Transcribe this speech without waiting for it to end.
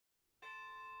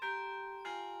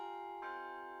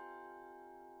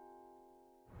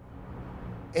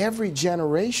every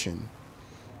generation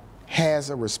has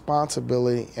a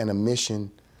responsibility and a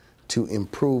mission to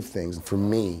improve things. For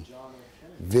me,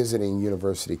 visiting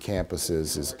university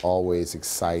campuses is always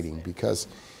exciting because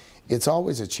it's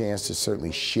always a chance to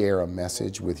certainly share a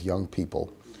message with young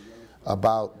people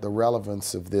about the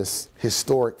relevance of this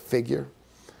historic figure,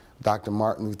 Dr.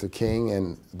 Martin Luther King,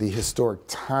 and the historic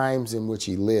times in which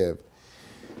he lived,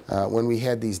 when we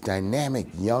had these dynamic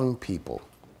young people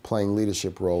playing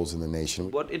leadership roles in the nation.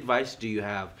 What advice do you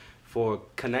have for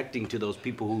connecting to those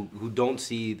people who don't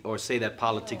see or say that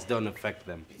politics don't affect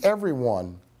them?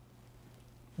 Everyone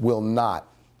will not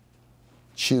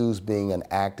choose being an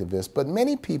activist, but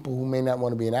many people who may not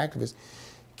want to be an activist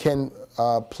can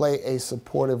play a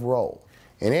supportive role.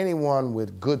 And anyone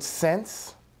with good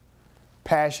sense,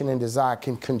 passion, and desire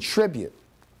can contribute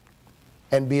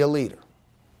and be a leader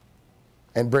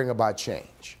and bring about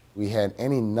change. We had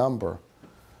any number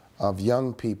of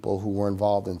young people who were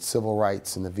involved in civil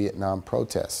rights in the Vietnam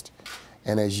protest.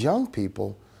 And as young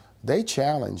people, they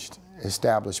challenged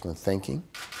establishment thinking,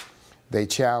 they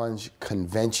challenged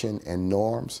convention and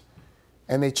norms,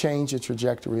 and they changed the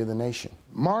trajectory of the nation.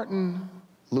 Martin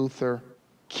Luther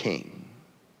King.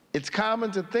 It's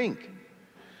common to think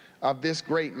of this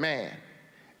great man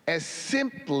as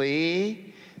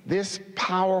simply this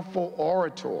powerful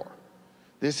orator,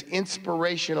 this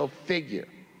inspirational figure.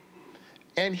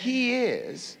 And he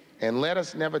is, and let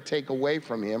us never take away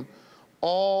from him,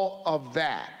 all of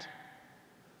that.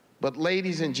 But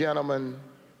ladies and gentlemen,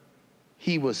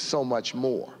 he was so much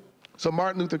more. So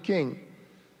Martin Luther King,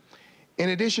 in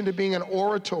addition to being an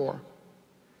orator,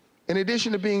 in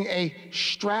addition to being a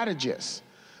strategist,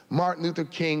 Martin Luther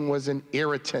King was an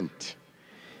irritant.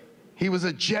 He was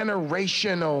a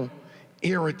generational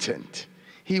irritant.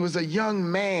 He was a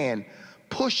young man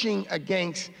pushing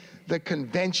against the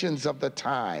conventions of the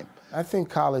time. I think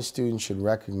college students should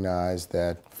recognize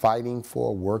that fighting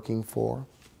for, working for,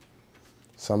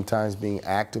 sometimes being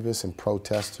activists and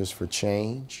protesters for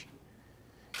change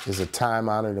is a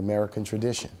time-honored American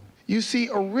tradition. You see,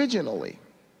 originally,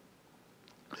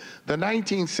 the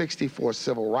 1964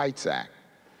 Civil Rights Act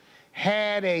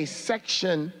had a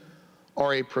section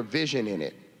or a provision in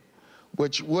it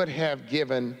which would have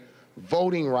given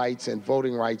voting rights and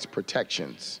voting rights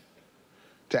protections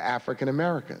to African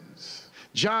Americans.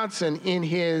 Johnson, in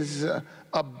his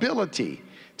ability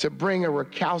to bring a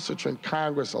recalcitrant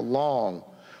Congress along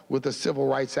with the Civil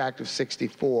Rights Act of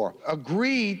 '64,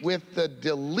 agreed with the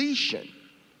deletion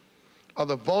of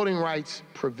the voting rights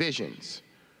provisions.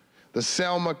 The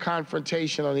Selma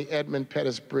confrontation on the Edmund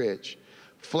Pettus Bridge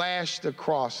flashed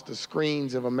across the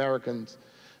screens of Americans'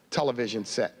 television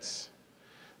sets.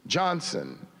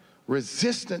 Johnson,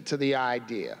 resistant to the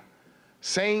idea,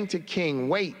 saying to King,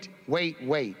 wait, wait,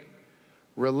 wait,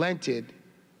 relented,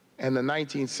 and the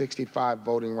 1965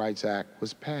 Voting Rights Act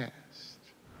was passed.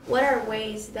 What are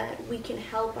ways that we can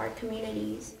help our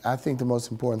communities? I think the most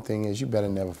important thing is you better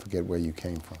never forget where you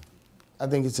came from. I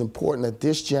think it's important that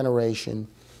this generation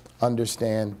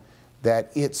understand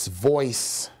that its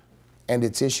voice and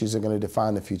its issues are going to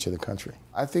define the future of the country.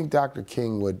 I think Dr.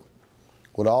 King would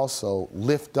also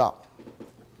lift up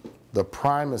the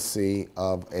primacy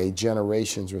of a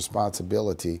generation's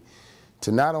responsibility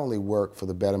to not only work for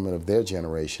the betterment of their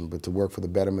generation, but to work for the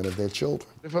betterment of their children.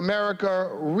 If America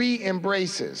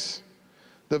re-embraces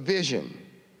the vision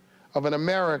of an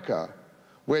America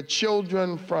where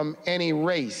children from any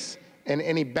race and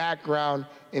any background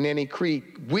and any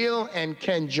creed will and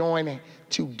can join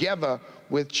together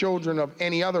with children of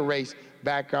any other race,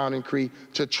 background, and creed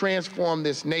to transform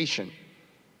this nation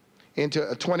into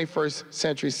a 21st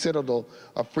century citadel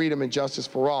of freedom and justice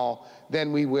for all,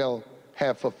 then we will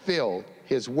have fulfilled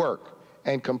his work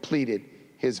and completed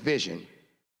his vision.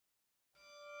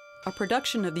 A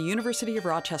production of the University of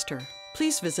Rochester.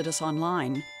 Please visit us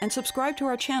online and subscribe to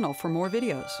our channel for more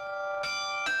videos.